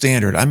old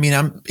standard. I mean,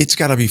 it's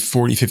got to be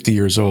 40, 50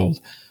 years old,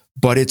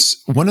 but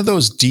it's one of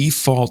those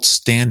default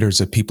standards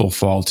that people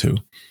fall to.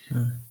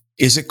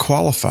 Is it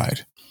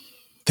qualified?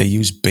 They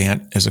use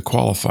BANT as a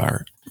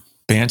qualifier.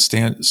 BANT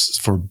stands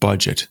for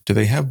budget. Do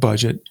they have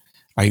budget?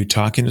 Are you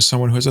talking to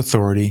someone who has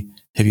authority?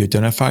 Have you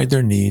identified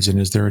their needs, and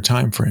is there a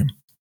time frame?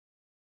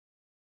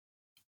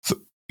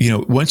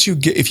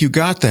 If you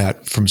got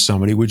that from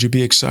somebody, would you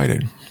be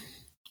excited?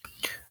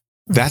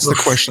 That's the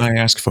question I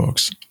ask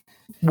folks.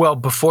 Well,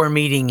 before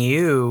meeting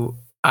you,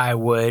 I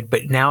would,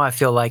 but now I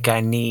feel like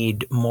I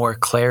need more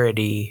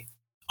clarity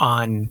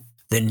on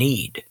the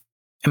need.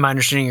 Am I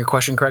understanding your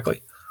question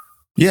correctly?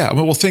 Yeah.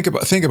 Well, think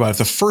about it.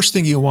 The first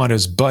thing you want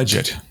is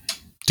budget.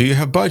 Do you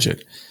have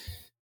budget?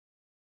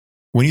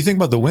 When you think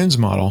about the WINS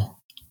model,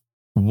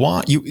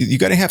 you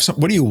got to have some.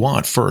 What do you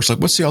want first? Like,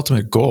 what's the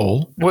ultimate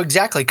goal? Well,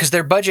 exactly, because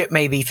their budget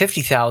may be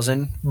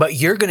 $50,000, but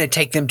you're going to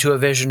take them to a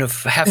vision of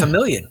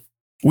 $500,000.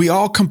 We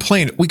all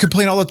complain. We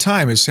complain all the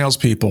time as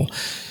salespeople.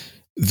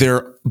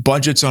 Their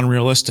budget's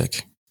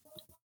unrealistic,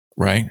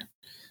 right?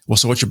 Well,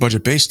 so what's your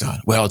budget based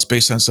on? Well, it's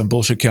based on some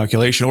bullshit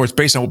calculation, or it's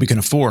based on what we can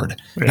afford.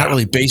 Yeah. Not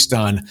really based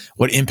on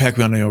what impact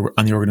we on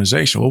the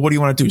organization. Well, what do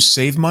you want to do?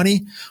 Save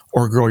money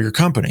or grow your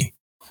company?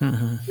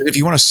 Mm-hmm. If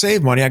you want to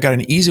save money, I got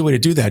an easy way to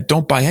do that.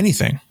 Don't buy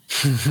anything.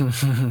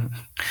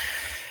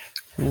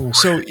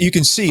 So you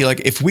can see, like,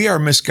 if we are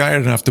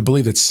misguided enough to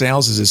believe that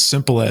sales is as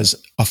simple as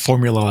a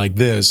formula like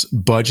this: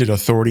 budget,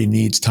 authority,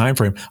 needs, time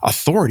frame.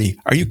 Authority?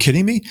 Are you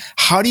kidding me?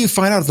 How do you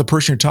find out if the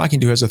person you're talking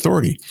to has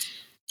authority?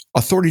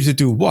 Authority to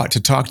do what? To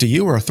talk to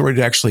you, or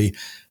authority to actually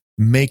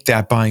make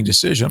that buying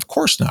decision? Of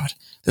course not.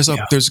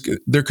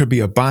 There could be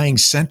a buying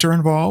center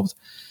involved,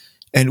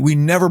 and we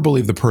never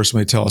believe the person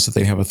when they tell us that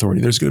they have authority.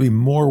 There's going to be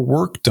more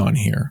work done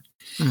here.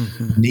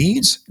 Mm-hmm.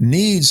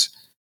 Needs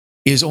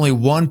is only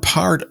one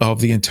part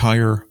of the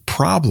entire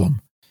problem.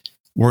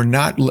 We're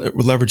not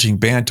leveraging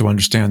BANT to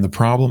understand the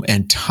problem.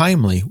 And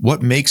timely,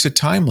 what makes it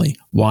timely?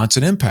 Wants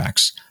and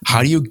impacts.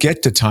 How do you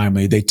get to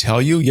timely? They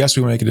tell you, yes,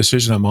 we want to make a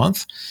decision in a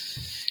month.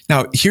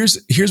 Now, here's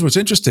what's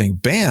interesting.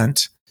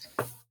 BANT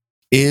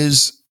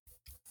is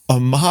a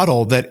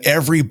model that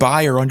every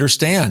buyer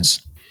understands.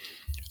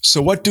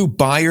 So what do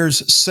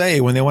buyers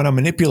say when they want to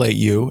manipulate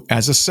you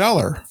as a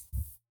seller?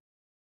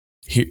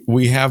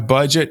 We have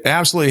budget.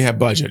 Absolutely have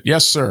budget.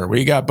 Yes, sir.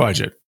 We got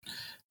budget.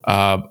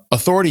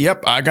 Authority.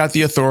 Yep, I got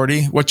the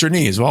authority. What's your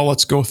needs? Well,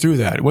 let's go through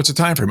that. What's the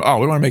time frame? Oh,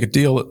 we want to make a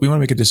deal. We want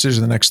to make a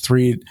decision in the next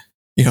 3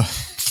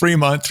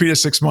 to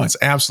 6 months.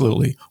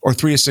 Absolutely. Or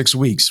 3 to 6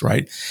 weeks,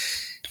 right?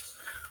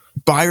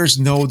 Buyers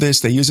know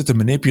this. They use it to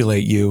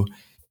manipulate you.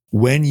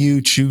 When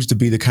you choose to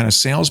be the kind of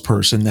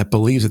salesperson that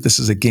believes that this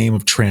is a game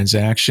of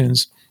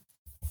transactions,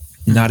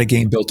 not a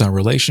game built on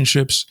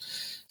relationships,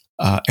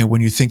 and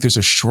when you think there's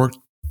a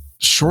shortcut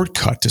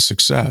to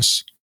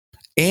success,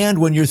 and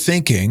when you're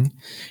thinking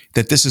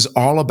that this is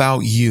all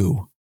about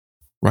you,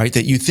 right?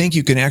 That you think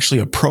you can actually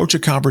approach a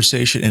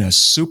conversation in a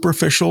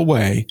superficial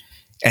way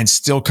and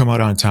still come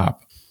out on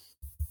top.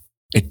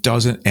 It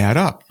doesn't add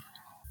up.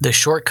 The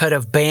shortcut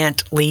of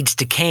BANT leads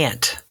to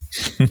can't.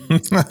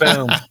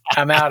 Boom.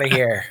 I'm out of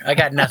here. I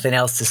got nothing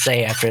else to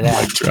say after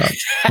that.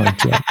 Mic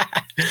drop.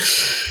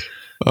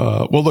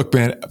 Well, look,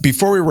 man,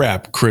 before we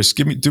wrap, Chris,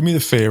 do me the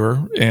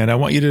favor, and I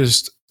want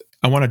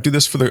to do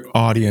this for the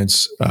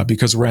audience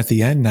because we're at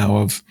the end now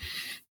of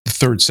the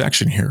third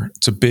section here.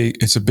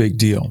 It's a big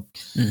deal.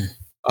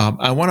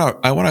 I want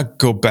to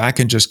go back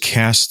and just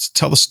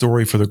tell the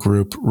story for the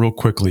group real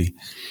quickly.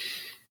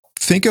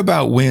 Think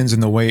about WINS in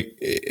the way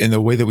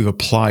that we've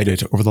applied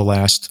it over the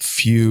last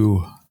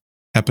few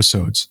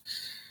episodes.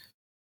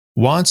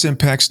 Wants,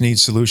 impacts,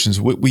 needs, solutions.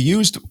 We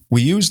used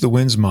the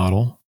WINS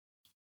model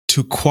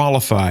to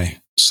qualify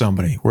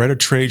somebody. We're at a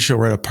trade show,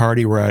 we're at a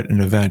party, we're at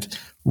an event.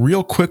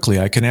 Real quickly,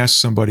 I can ask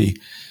somebody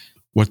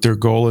what their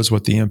goal is,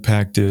 what the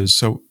impact is.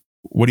 So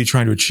what are you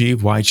trying to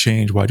achieve? Why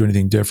change? Why do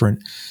anything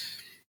different?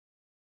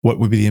 What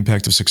would be the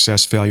impact of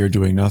success, failure,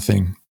 doing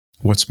nothing?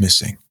 What's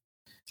missing?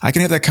 I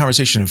can have that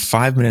conversation in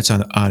 5 minutes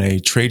on a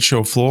trade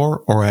show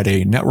floor or at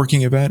a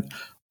networking event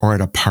or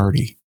at a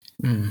party.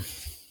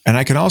 And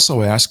I can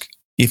also ask,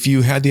 if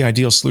you had the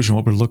ideal solution,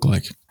 what would it look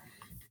like?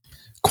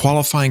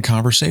 Qualifying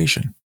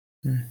conversation.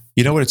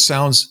 You know what it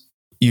sounds,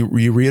 you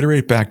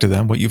reiterate back to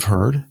them what you've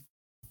heard.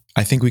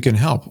 I think we can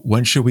help.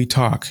 When should we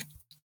talk?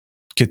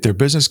 Get their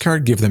business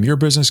card, give them your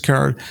business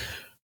card,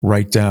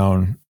 write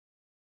down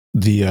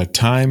the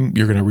time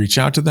you're going to reach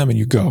out to them, and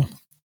you go.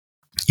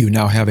 You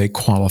now have a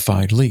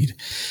qualified lead.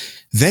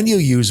 Then you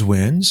use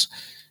wins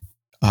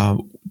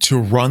to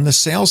run the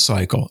sales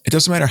cycle. It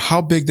doesn't matter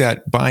how big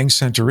that buying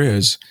center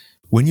is.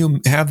 When you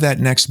have that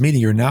next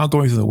meeting, you're now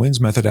going through the wins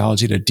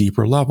methodology at a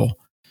deeper level.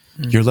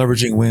 You're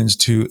leveraging wins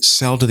to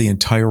sell to the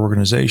entire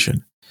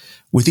organization.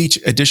 With each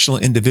additional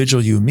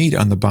individual you meet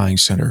on the buying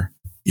center,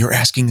 you're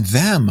asking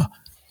them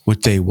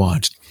what they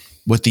want,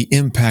 what the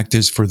impact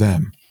is for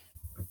them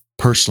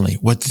personally,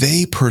 what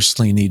they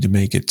personally need to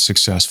make it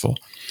successful,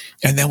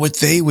 and then what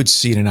they would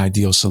see in an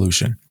ideal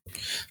solution.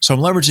 So I'm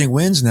leveraging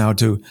wins now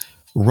to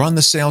run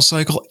the sales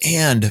cycle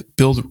and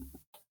build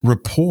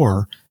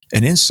rapport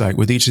and insight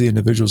with each of the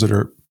individuals that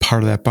are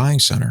part of that buying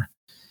center.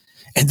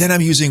 And then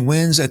I'm using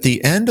wins at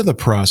the end of the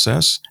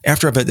process.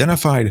 After I've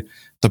identified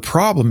the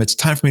problem, it's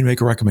time for me to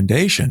make a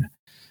recommendation.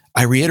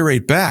 I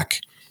reiterate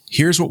back,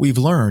 here's what we've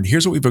learned.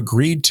 Here's what we've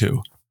agreed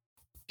to.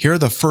 Here are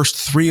the first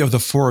 3 of the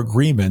 4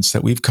 agreements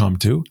that we've come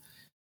to.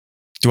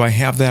 Do I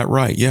have that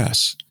right?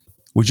 Yes.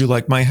 Would you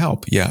like my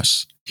help?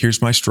 Yes.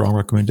 Here's my strong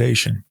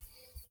recommendation.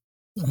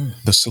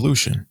 The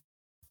solution.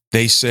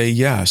 They say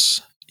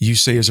yes. You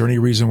say, is there any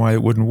reason why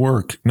it wouldn't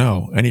work?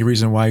 No. Any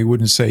reason why you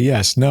wouldn't say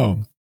yes?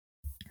 No.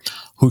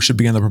 Who should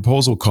be on the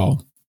proposal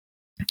call?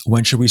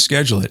 When should we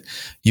schedule it?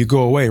 You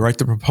go away, write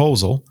the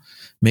proposal,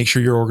 make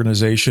sure your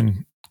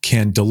organization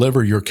can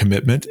deliver your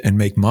commitment and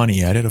make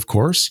money at it, of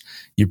course.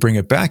 You bring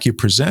it back, you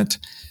present,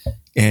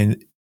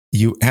 and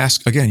you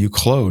ask, again, you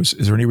close.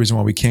 Is there any reason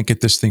why we can't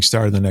get this thing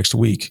started the next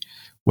week?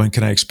 When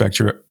can I expect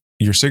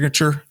your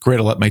signature? Great,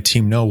 I'll let my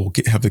team know. We'll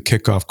have the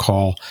kickoff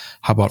call.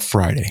 How about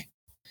Friday?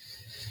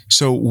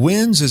 So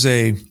wins is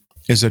a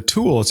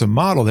tool, it's a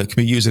model that can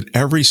be used at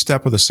every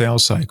step of the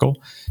sales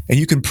cycle, and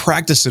you can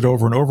practice it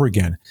over and over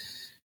again.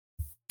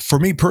 For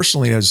me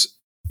personally, as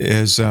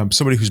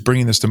somebody who's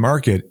bringing this to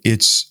market,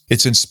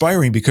 it's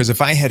inspiring, because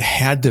if I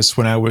had this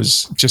when I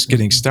was just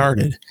getting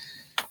started,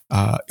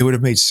 it would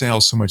have made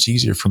sales so much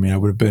easier for me. I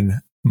would have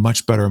been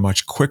much better,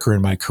 much quicker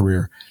in my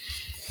career,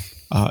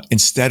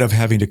 instead of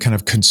having to kind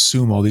of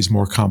consume all these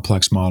more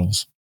complex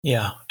models.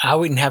 Yeah, I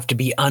wouldn't have to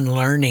be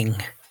unlearning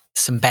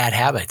some bad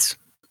habits,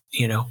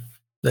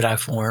 that I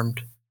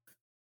formed.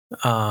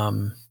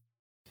 Because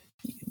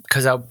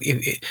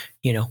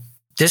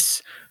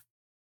this,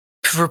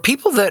 for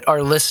people that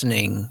are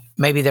listening,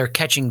 maybe they're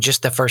catching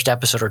just the first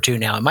episode or 2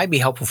 now. It might be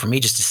helpful for me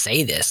just to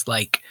say this,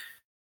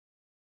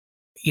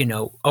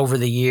 over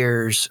the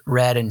years,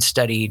 read and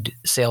studied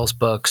sales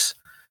books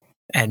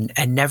and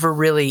never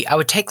really, I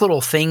would take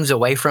little things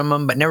away from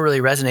them, but never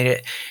really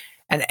resonated.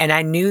 And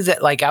I knew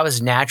that I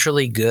was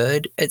naturally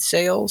good at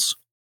sales,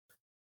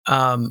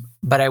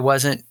 but I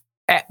wasn't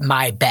at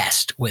my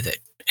best with it.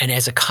 And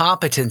as a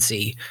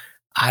competency,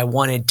 I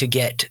wanted to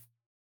get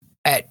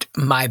at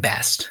my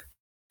best.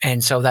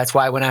 And so that's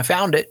why when I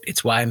found it,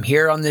 it's why I'm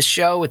here on this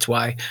show. It's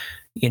why,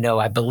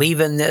 I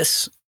believe in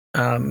this.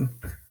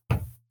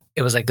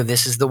 It was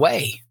this is the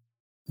way.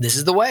 This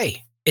is the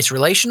way. It's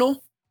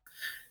relational.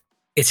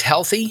 It's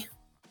healthy.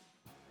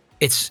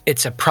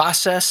 It's a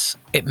process.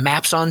 It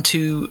maps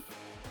onto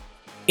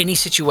any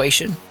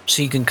situation,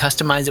 so you can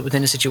customize it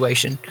within a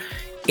situation.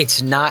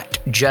 It's not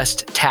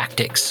just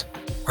tactics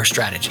or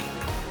strategy.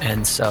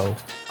 And so,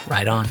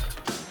 right on.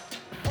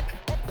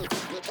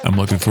 I'm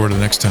looking forward to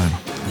the next time.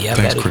 Yeah,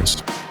 thanks, Betty.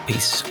 Chris.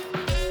 Peace.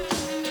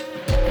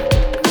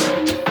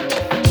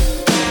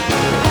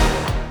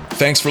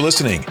 Thanks for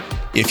listening.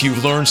 If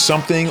you've learned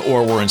something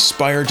or were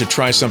inspired to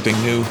try something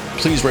new,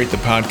 please rate the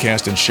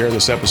podcast and share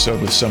this episode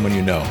with someone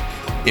you know.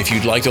 If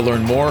you'd like to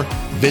learn more,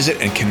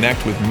 visit and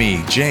connect with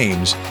me,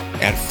 James,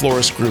 at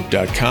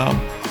florissgroup.com,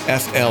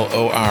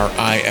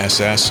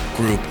 FLORISS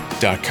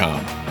group.com.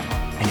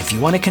 And if you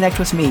want to connect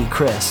with me,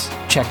 Chris,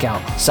 check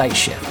out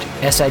SiteShift,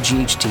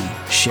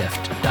 SIGHT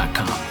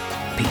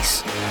shift.com.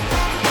 Peace.